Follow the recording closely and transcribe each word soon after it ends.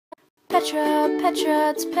Petra, Petra,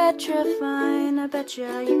 it's petrifying. I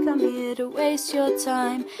betcha you come here to waste your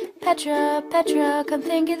time. Petra, Petra, come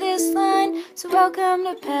think of this line. So welcome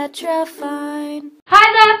to Petrifying.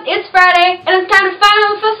 Hi there, it's Friday, and it's time to find out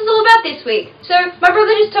what the fuss is all about this week. So, my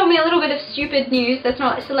brother just told me a little bit of stupid news that's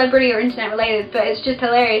not celebrity or internet related, but it's just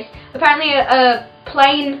hilarious. Apparently a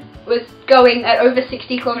plane was going at over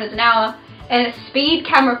 60 kilometers an hour, and a speed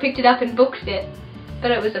camera picked it up and booked it.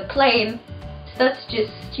 But it was a plane. So that's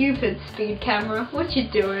just stupid, speed camera. What you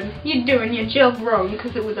doing? You're doing your job wrong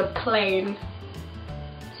because it was a plane.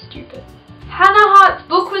 Stupid. Hannah Hart's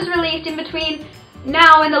book was released in between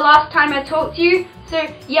now and the last time I talked to you. So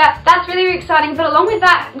yeah, that's really exciting. But along with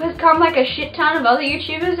that has come like a shit ton of other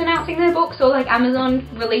YouTubers announcing their books, or like Amazon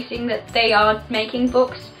releasing that they are making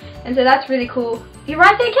books. And so that's really cool. You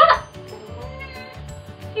right there, cat?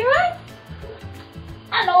 You right?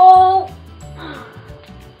 Hello.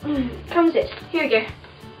 Come sit. Here we go.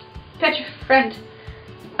 Petra, friend.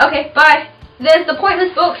 Okay, bye. There's The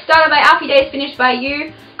Pointless Book, started by Alfie Days, finished by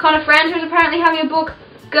you. Connor Friend, who's apparently having a book.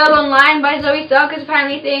 Girl Online by Zoe Stark is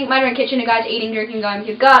apparently a thing. My Drunk Kitchen, a guide to eating, drinking, going with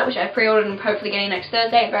your gut, which I pre-ordered and hopefully getting next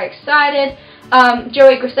Thursday. I'm very excited.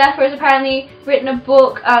 Joey Graceffa has apparently written a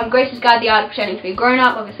book. Grace's Guide to the Art of Pretending to be a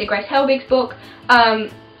Grown-Up, obviously Grace Helbig's book.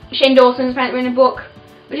 Shane Dawson has apparently written a book,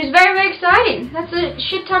 which is very, very exciting. That's a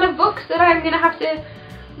shit ton of books that I'm going to have to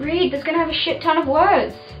read. That's going to have a shit ton of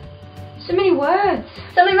words. So many words.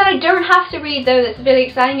 Something that I don't have to read though that's really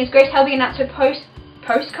exciting is Grace Helbig announced her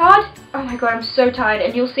postcard. Oh my god, I'm so tired,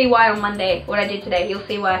 and you'll see why on Monday. What I did today, you'll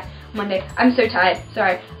see why on Monday. I'm so tired,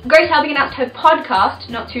 sorry. Grace Helbig announced her podcast,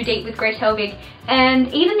 Not Too Deep with Grace Helbig, and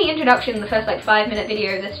even the introduction, the first like 5-minute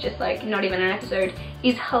video that's just like not even an episode,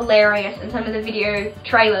 is hilarious, and some of the video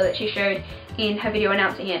trailer that she showed in her video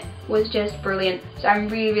announcing it was just brilliant. So I'm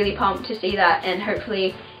really, really pumped to see that, and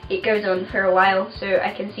hopefully it goes on for a while so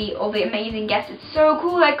I can see all the amazing guests. It's so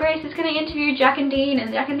cool that Grace is going to interview Jack and Dean,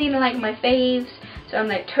 and Jack and Dean are like my faves. So I'm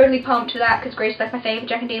like totally pumped for that because Grace is like my fave,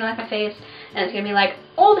 Jack and Dean are like my faves, and it's going to be like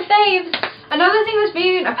all the faves. Another thing that's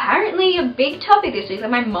been apparently a big topic this week,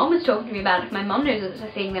 like my mom was talking to me about it. If my mom knows it's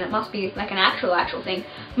a thing, then it must be like an actual thing.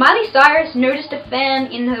 Miley Cyrus noticed a fan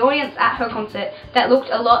in the audience at her concert that looked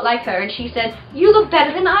a lot like her, and she said, "You look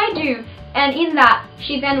better than I do." And in that,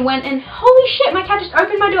 she then went and, holy shit, my cat just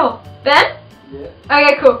opened my door. Ben? Yeah.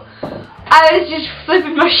 Okay, cool. I was just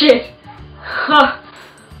flipping my shit.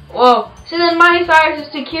 Whoa. So then Miley Cyrus'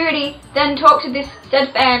 security then talked to this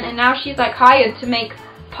said fan, and now she's like hired to make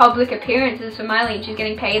public appearances for Miley, and she's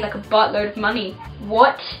getting paid like a buttload of money.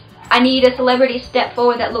 What? I need a celebrity to step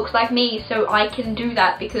forward that looks like me so I can do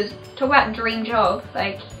that, because talk about dream job,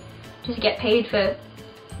 like just get paid for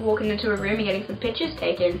walking into a room and getting some pictures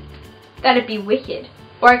taken. That'd be wicked.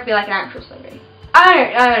 Or I could be like an actual celebrity.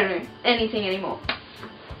 I don't know anything anymore.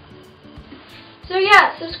 So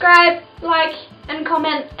yeah, subscribe, like, and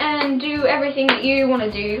comment, and do everything that you want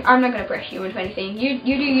to do. I'm not gonna pressure you into anything. You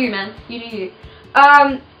do you, man. You do you.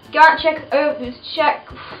 Go out, check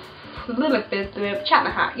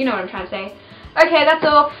my hat. You know what I'm trying to say. Okay, that's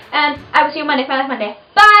all, and I will see you Monday.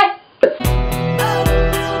 Bye.